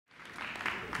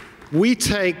We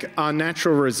take our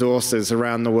natural resources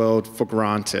around the world for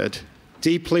granted,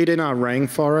 depleting our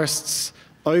rainforests,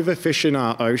 overfishing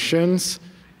our oceans,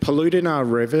 polluting our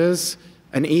rivers,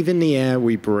 and even the air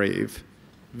we breathe.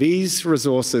 These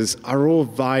resources are all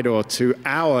vital to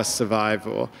our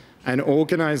survival, and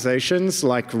organizations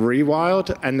like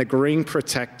Rewild and the Green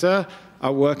Protector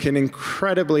are working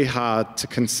incredibly hard to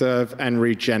conserve and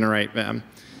regenerate them.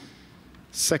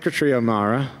 Secretary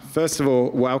O'Mara, first of all,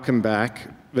 welcome back.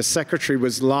 The Secretary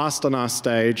was last on our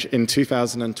stage in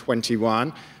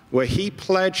 2021, where he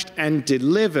pledged and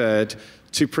delivered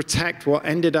to protect what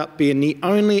ended up being the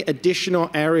only additional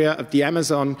area of the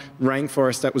Amazon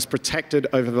rainforest that was protected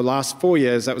over the last 4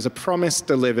 years. That was a promise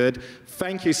delivered.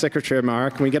 Thank you, Secretary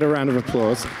O'Mara. Can we get a round of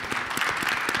applause?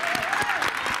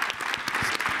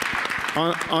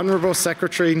 Honourable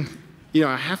Secretary,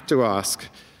 I have to ask,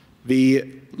 the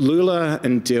Lula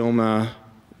and Dilma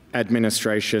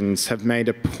administrations have made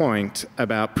a point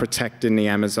about protecting the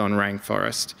Amazon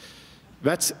rainforest.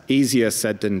 That's easier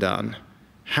said than done.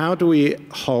 How do we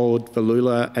hold the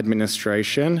Lula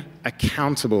administration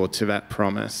accountable to that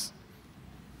promise?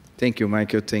 Thank you,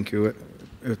 Michael. Thank you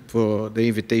for the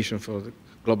invitation for the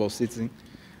Global Citizen.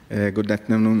 Good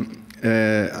afternoon.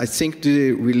 I think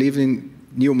we live in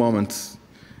new moments.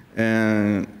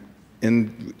 And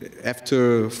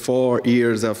after 4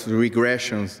 years of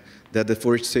regressions that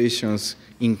deforestations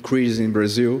increase in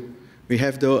Brazil, we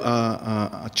have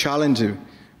a challenge,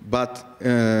 but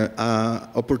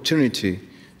opportunity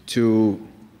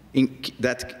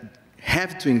that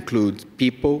have to include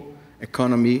people,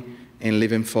 economy, and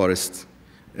living forests.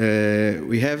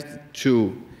 We have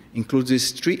to include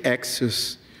these 3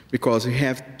 axes because we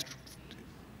have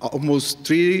almost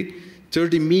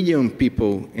 30 million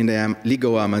people in the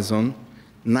legal Amazon,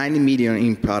 90 million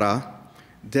in Pará,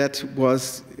 that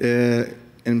was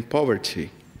in poverty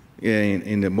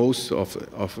in the most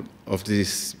of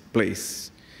this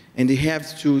place. And they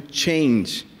have to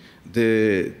change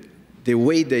the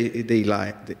way they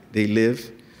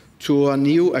live to a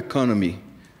new economy.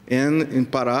 And in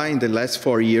Pará, in the last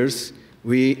 4 years,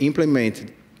 we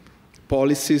implemented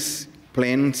policies,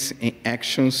 plans, and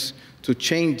actions to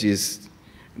change this.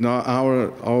 Now,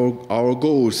 our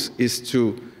goals is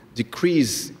to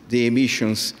decrease the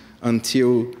emissions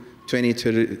until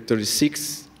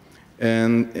 2036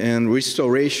 and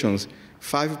restorations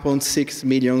 5.6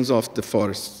 million of the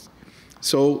forests.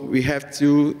 So we have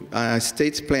a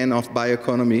state plan of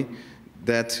bioeconomy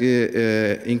that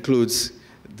includes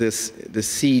the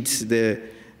seeds, the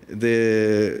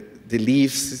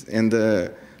leaves, and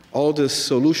all the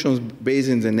solutions based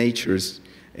in the natures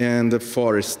and the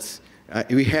forests.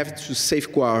 We have to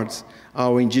safeguard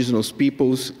our indigenous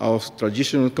peoples, our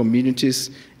traditional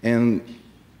communities, and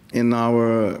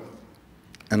our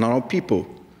people.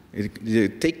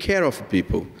 Take care of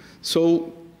people.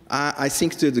 So I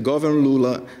think that the Governor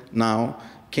Lula now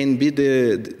can be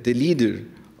the leader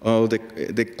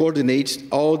that coordinates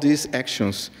all these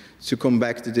actions to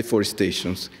combat the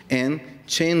deforestation and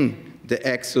change the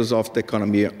axis of the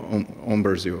economy on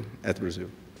Brazil, at Brazil.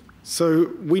 So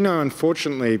we know,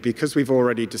 unfortunately, because we've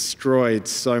already destroyed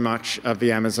so much of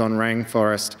the Amazon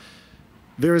rainforest,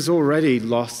 there is already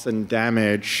loss and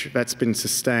damage that's been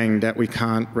sustained that we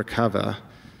can't recover.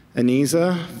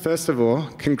 Ineza, first of all,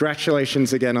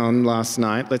 congratulations again on last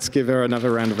night. Let's give her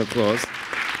another round of applause.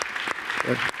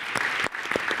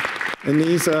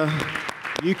 Ineza,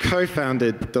 you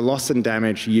co-founded the Loss and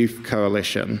Damage Youth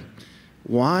Coalition.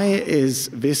 Why is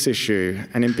this issue,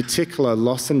 and in particular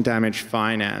loss and damage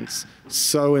finance,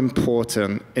 so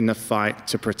important in the fight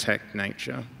to protect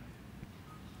nature?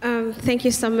 Thank you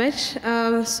so much.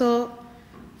 So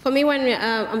for me, when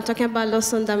I'm talking about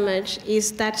loss and damage,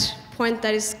 is that point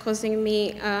that is causing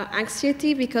me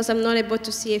anxiety because I'm not able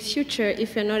to see a future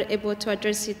if you're not able to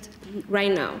address it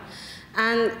right now.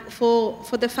 And for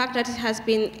the fact that it has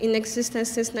been in existence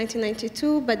since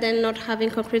 1992, but then not having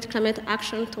concrete climate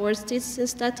action towards this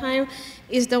since that time,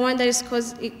 is the one that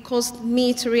it caused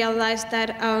me to realize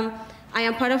that I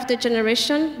am part of the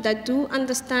generation that do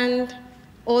understand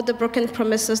all the broken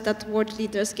promises that world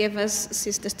leaders gave us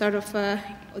since the start of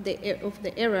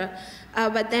the era.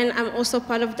 But then I'm also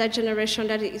part of that generation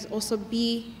that is also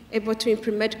be able to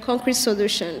implement concrete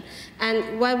solution.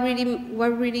 And what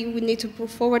really we need to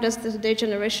put forward as the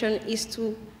generation is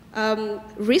to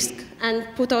risk and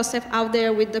put ourselves out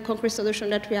there with the concrete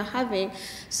solution that we are having.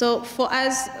 So for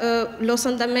us, loss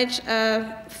and damage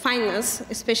finance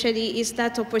especially is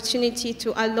that opportunity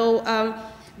to allow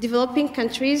developing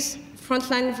countries,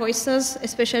 frontline voices,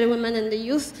 especially women and the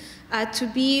youth, to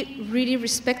be really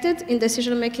respected in the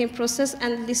decision-making process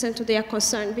and listen to their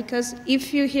concern. Because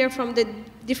if you hear from the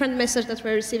different message that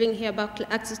we're receiving here about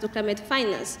access to climate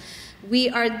finance. We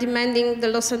are demanding the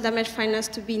loss and damage finance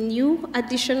to be new,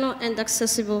 additional, and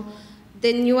accessible.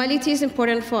 The newality is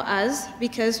important for us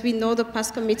because we know the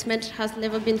past commitment has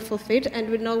never been fulfilled,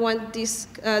 and we don't want this,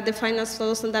 the finance for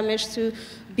loss and damage to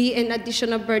be an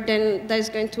additional burden that is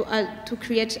going to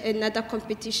create another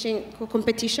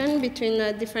competition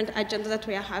between different agendas that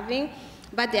we are having.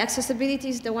 But the accessibility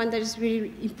is the one that is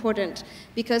really important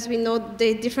because we know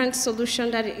the different solution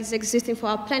that is existing for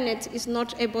our planet is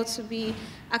not able to be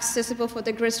accessible for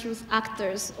the grassroots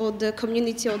actors or the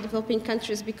community or developing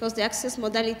countries because the access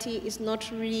modality is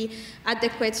not really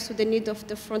adequate to the need of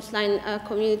the frontline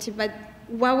community. But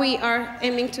what we are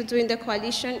aiming to do in the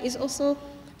coalition is also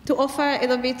to offer a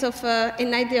little bit of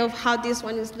an idea of how this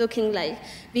one is looking like,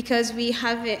 because we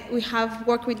have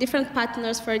worked with different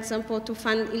partners, for example, to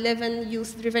fund 11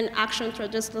 youth-driven action to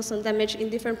address loss and damage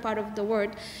in different parts of the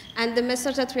world. And the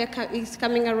message that is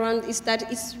coming around is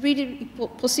that it's really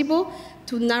possible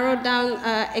to narrow down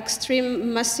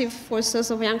extreme, massive forces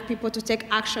of young people to take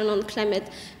action on climate.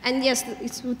 And yes,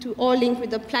 it's to all link with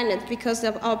the planet, because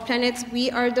of our planet, we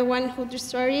are the one who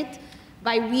destroy it.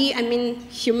 By we, I mean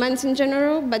humans in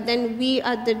general, but then we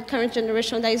are the current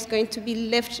generation that is going to be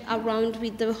left around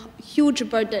with the huge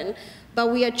burden. But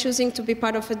we are choosing to be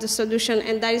part of the solution,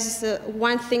 and that is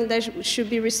one thing that should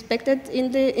be respected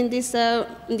in this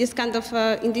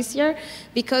year.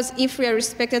 Because if we are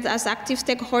respected as active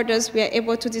stakeholders, we are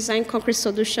able to design concrete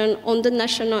solutions on the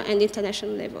national and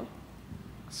international level.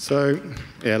 So,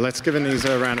 yeah, let's give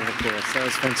Ineza a round of applause. That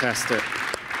was fantastic.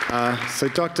 So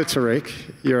Dr. Tariq,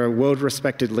 you're a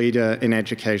world-respected leader in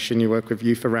education. You work with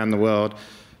youth around the world.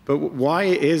 But why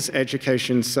is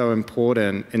education so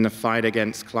important in the fight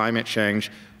against climate change?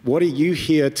 What are you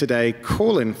here today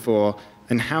calling for,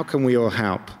 and how can we all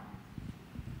help?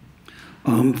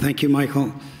 Thank you,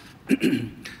 Michael.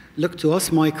 Look, to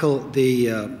us, Michael,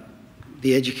 the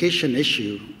education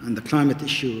issue and the climate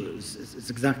issue is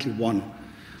exactly one.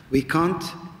 We can't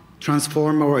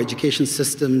transform our education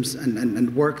systems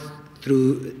and work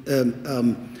through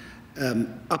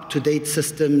up-to-date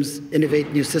systems,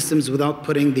 innovate new systems without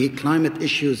putting the climate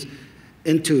issues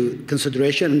into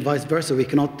consideration, and vice versa. We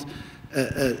cannot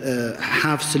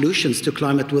have solutions to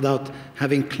climate without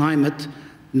having climate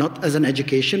not as an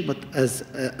education, but as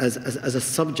a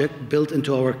subject built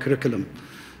into our curriculum.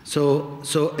 So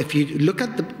if you look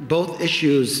at both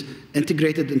issues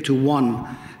integrated into one,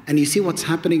 and you see what's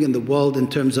happening in the world in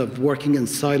terms of working in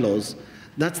silos,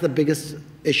 that's the biggest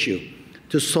issue.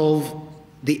 To solve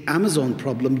the Amazon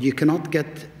problem, you cannot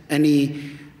get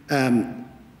any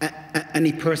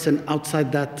person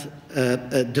outside that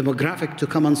demographic to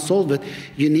come and solve it.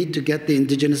 You need to get the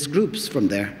indigenous groups from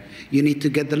there. You need to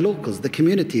get the locals, the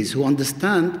communities who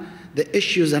understand the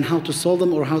issues and how to solve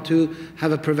them, or how to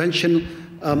have a prevention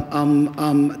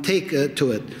take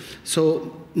to it.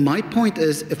 So my point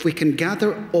is, if we can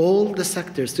gather all the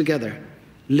sectors together,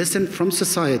 listen from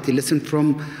society, listen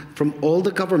from all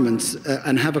the governments,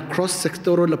 and have a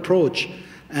cross-sectoral approach,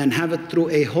 and have it through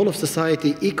a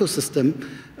whole-of-society ecosystem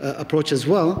approach as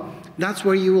well, that's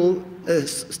where you will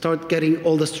start getting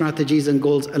all the strategies and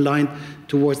goals aligned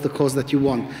towards the cause that you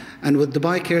want. And with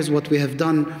Dubai Cares, what we have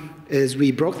done is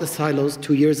we broke the silos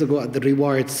 2 years ago at the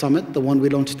Rewired Summit, the one we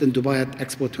launched in Dubai at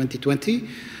Expo 2020.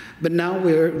 But now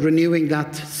we're renewing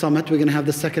that summit. We're going to have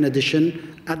the second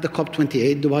edition at the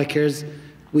COP28. Dubai Cares,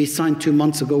 we signed 2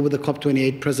 months ago with the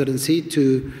COP28 presidency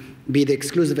to be the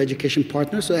exclusive education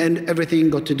partner. So, and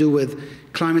everything got to do with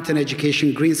climate and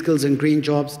education, green skills and green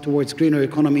jobs towards greener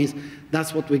economies.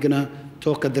 That's what we're going to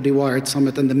talk at the Rewired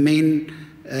Summit. And the main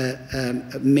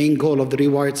goal of the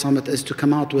Rewired Summit is to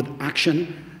come out with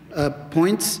action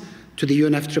points to the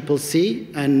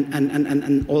UNFCCC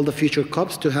and all the future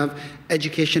COPs, to have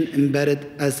education embedded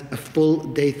as a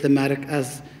full-day thematic,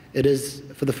 as it is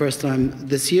for the first time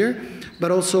this year,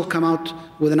 but also come out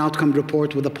with an outcome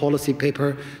report, with a policy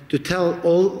paper, to tell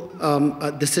all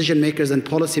decision makers and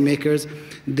policy makers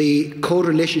the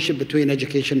co-relationship between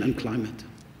education and climate.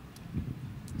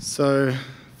 So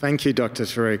thank you, Dr.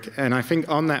 Tariq. And I think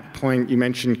on that point, you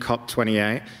mentioned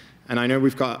COP28. And I know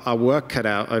we've got our work cut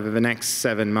out over the next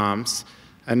 7 months.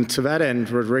 And to that end,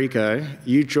 Rodrigo,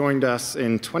 you joined us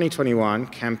in 2021,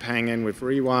 campaigning with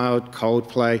Rewild,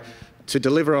 Coldplay, to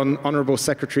deliver on Honourable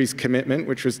Secretary's commitment,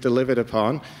 which was delivered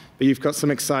upon. But you've got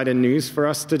some exciting news for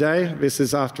us today. This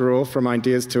is, after all, From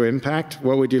Ideas to Impact.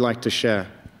 What would you like to share?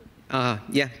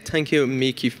 Yeah, thank you,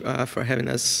 Miki, for having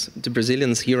us, the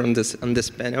Brazilians, here on this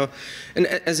panel. And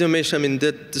as you mentioned, I mean,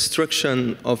 the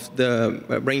destruction of the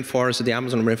rainforest, the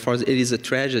Amazon rainforest, it is a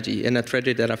tragedy, and a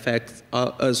tragedy that affects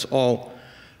us all.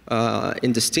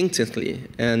 indistinctly.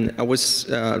 And I was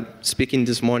speaking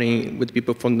this morning with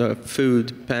people from the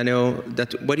food panel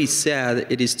that what he said,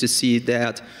 it is to see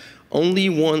that only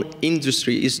one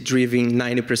industry is driving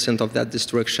 90% of that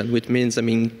destruction, which means, I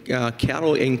mean,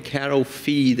 cattle and cattle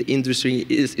feed industry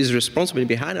is responsible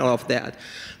behind all of that.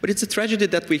 But it's a tragedy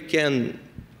that we can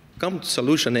come to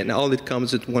solution, and all it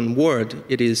comes with one word,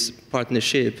 it is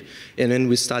partnership. And then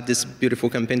we start this beautiful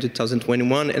campaign in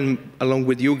 2021, and along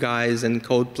with you guys and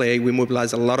Coldplay, we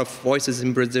mobilize a lot of voices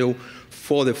in Brazil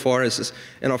for the forests.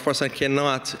 And of course, I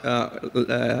cannot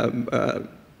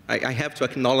I have to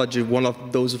acknowledge one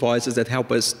of those voices that help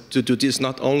us to do this,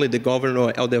 not only the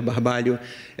governor, Elder Barbalho,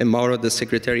 and Mauro, the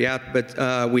secretariat, but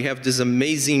we have this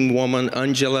amazing woman,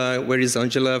 Angela. Where is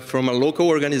Angela? From a local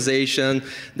organization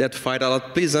that fight a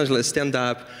lot. Please, Angela, stand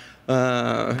up.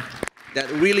 That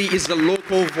really is a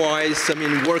local voice, I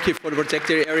mean, working for the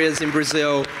protected areas in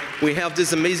Brazil. We have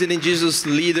this amazing indigenous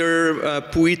leader,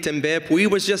 Pui Tembe. Pui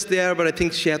was just there, but I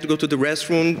think she had to go to the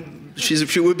restroom.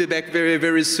 She will be back very,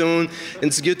 very soon. And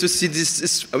it's good to see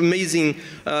this amazing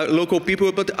local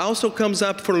people, but also comes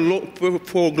up for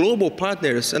global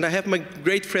partners. And I have my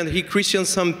great friend here, Christian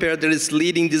Samper, that is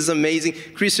leading this amazing,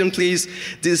 Christian, please,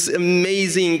 this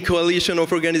amazing coalition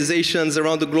of organizations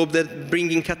around the globe that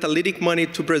bringing catalytic money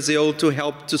to Brazil to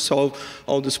help to solve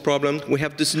all this problem. We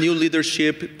have this new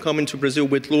leadership coming to Brazil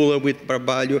with Lula, with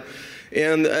Barbalho.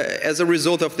 And as a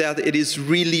result of that, it is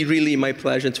really, really my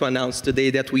pleasure to announce today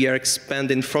that we are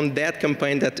expanding from that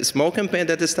campaign, that small campaign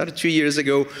that started 2 years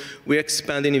ago. We're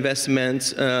expanding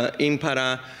investments in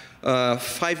Pará,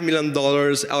 $5 million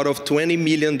out of $20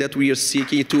 million that we are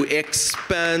seeking to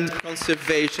expand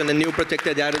conservation and new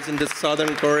protected areas in the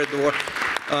southern corridor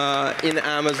in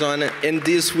Amazon. And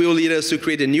this will lead us to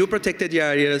create a new protected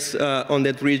areas on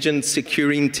that region,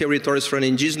 securing territories for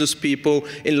indigenous people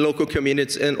in local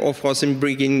communities, and of course in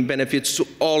bringing benefits to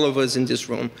all of us in this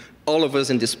room, all of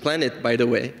us in this planet, by the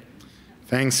way.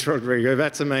 Thanks, Rodrigo.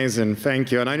 That's amazing.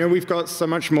 Thank you. And I know we've got so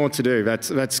much more to do.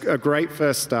 That's a great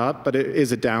first start, but it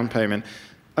is a down payment.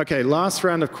 Okay, last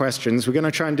round of questions. We're going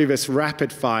to try and do this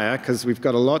rapid fire because we've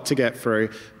got a lot to get through.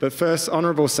 But first,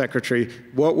 Honourable Secretary,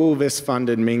 what will this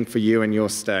funding mean for you and your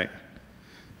state?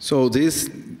 So this,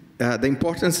 the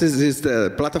importance is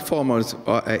the platforms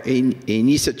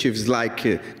initiatives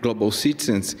like Global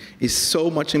Citizens is so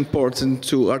much important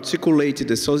to articulate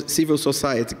the civil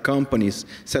society, companies,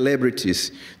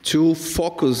 celebrities, to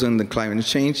focus on the climate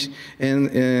change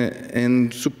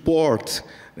and support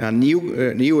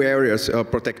new areas,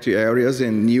 protected areas,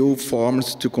 and new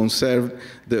forms to conserve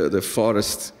the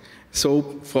forests. So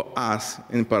for us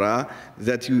in Pará,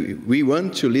 that we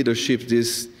want to leadership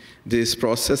this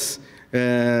process.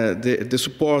 The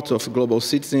support of Global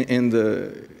Citizen and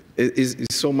is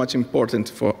so much important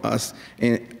for us,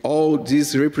 and all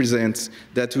this represents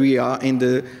that we are in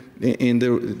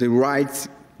the right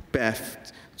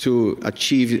path to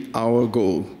achieve our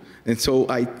goal. And so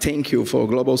I thank you for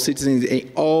Global Citizens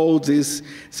and all these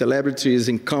celebrities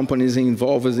and companies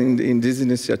involved in this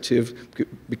initiative,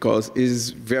 because it is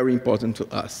very important to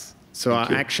us. So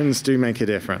our actions do make a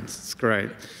difference. It's great.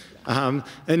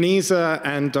 Ineza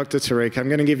and Dr. Tariq, I'm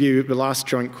going to give you the last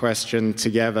joint question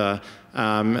together.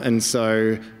 And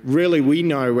so really we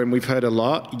know, when we've heard a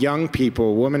lot, young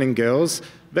people, women and girls,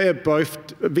 they are both,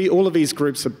 all of these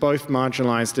groups are both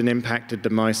marginalized and impacted the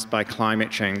most by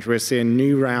climate change. We're seeing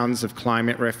new rounds of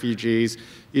climate refugees.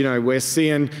 You know, we're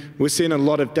seeing a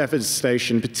lot of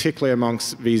devastation, particularly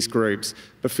amongst these groups.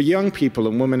 But for young people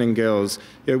and women and girls,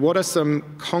 you know, what are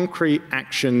some concrete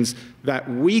actions that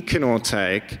we can all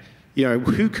take? You know,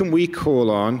 who can we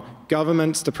call on?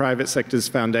 Governments, the private sector's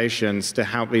foundations, to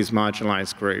help these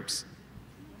marginalized groups?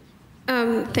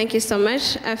 Thank you so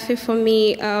much. I feel for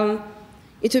me,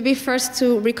 it would be first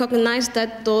to recognize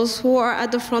that those who are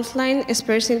at the front line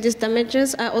experiencing these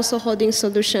damages are also holding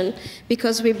solution,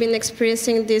 because we've been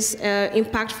experiencing this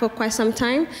impact for quite some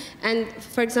time. And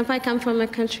for example, I come from a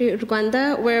country,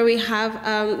 Rwanda, where we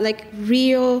have like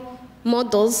real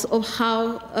models of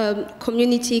how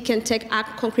community can take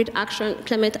concrete action,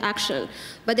 climate action.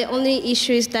 But the only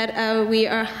issue is that we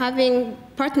are having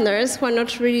partners who are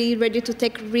not really ready to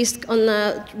take risk on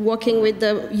working with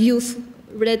the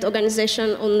youth-related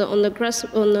organization on the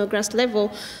grass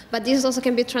level. But this also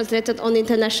can be translated on the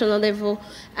international level.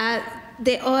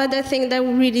 The other thing that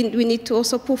we need to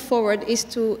also put forward is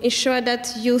to ensure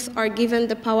that youth are given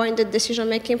the power in the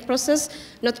decision-making process,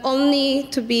 not only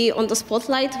to be on the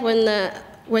spotlight when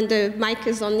the mic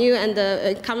is on you and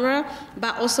the camera,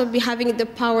 but also be having the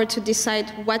power to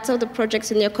decide what are the projects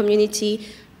in your community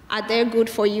Are they good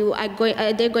for you?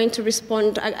 Are they going to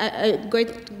respond?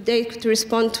 To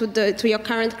your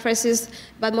current crisis?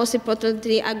 But most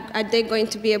importantly, are they going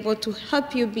to be able to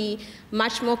help you be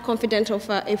much more confident of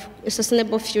a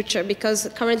sustainable future? Because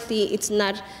currently it's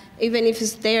not. Even if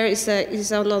it's there, it's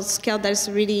on a scale that is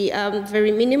really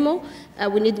very minimal.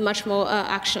 We need much more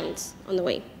actions on the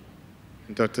way.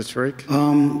 Dr. Tariq?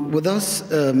 With us,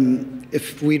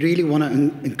 if we really want to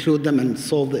include them and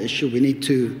solve the issue, we need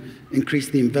to increase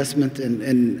the investment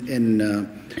in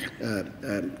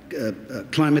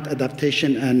climate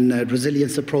adaptation and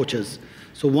resilience approaches.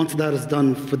 So once that is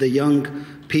done for the young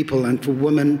people and for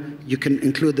women, you can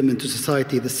include them into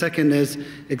society. The second is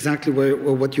exactly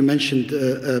what you mentioned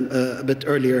a bit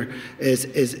earlier,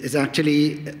 is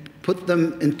actually put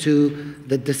them into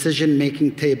the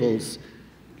decision-making tables,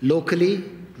 locally,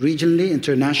 regionally,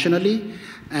 internationally,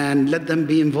 and let them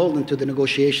be involved into the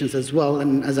negotiations as well.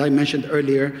 And as I mentioned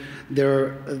earlier,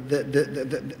 there's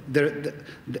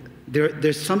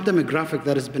some demographic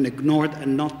that has been ignored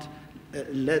and not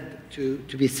led to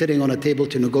be sitting on a table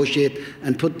to negotiate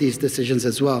and put these decisions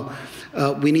as well.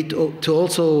 We need to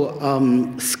also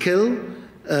skill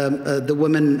the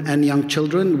women and young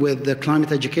children with the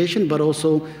climate education, but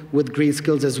also with green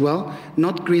skills as well.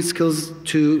 Not green skills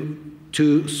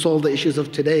to solve the issues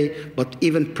of today, but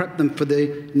even prep them for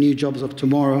the new jobs of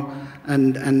tomorrow.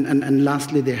 And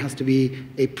lastly, there has to be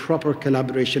a proper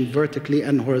collaboration vertically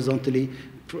and horizontally,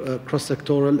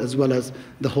 cross-sectoral, as well as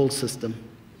the whole system.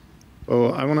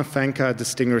 Well, I want to thank our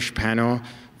distinguished panel.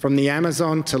 From the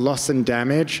Amazon to loss and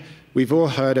damage, we've all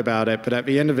heard about it, but at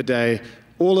the end of the day,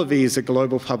 all of these are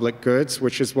global public goods,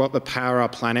 which is what the Power Our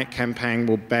Planet campaign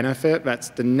will benefit. That's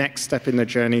the next step in the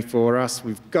journey for us.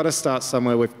 We've got to start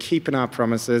somewhere with keeping our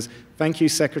promises. Thank you,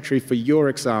 Secretary, for your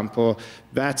example.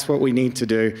 That's what we need to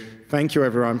do. Thank you,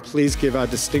 everyone. Please give our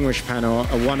distinguished panel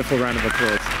a wonderful round of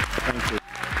applause. Thank you.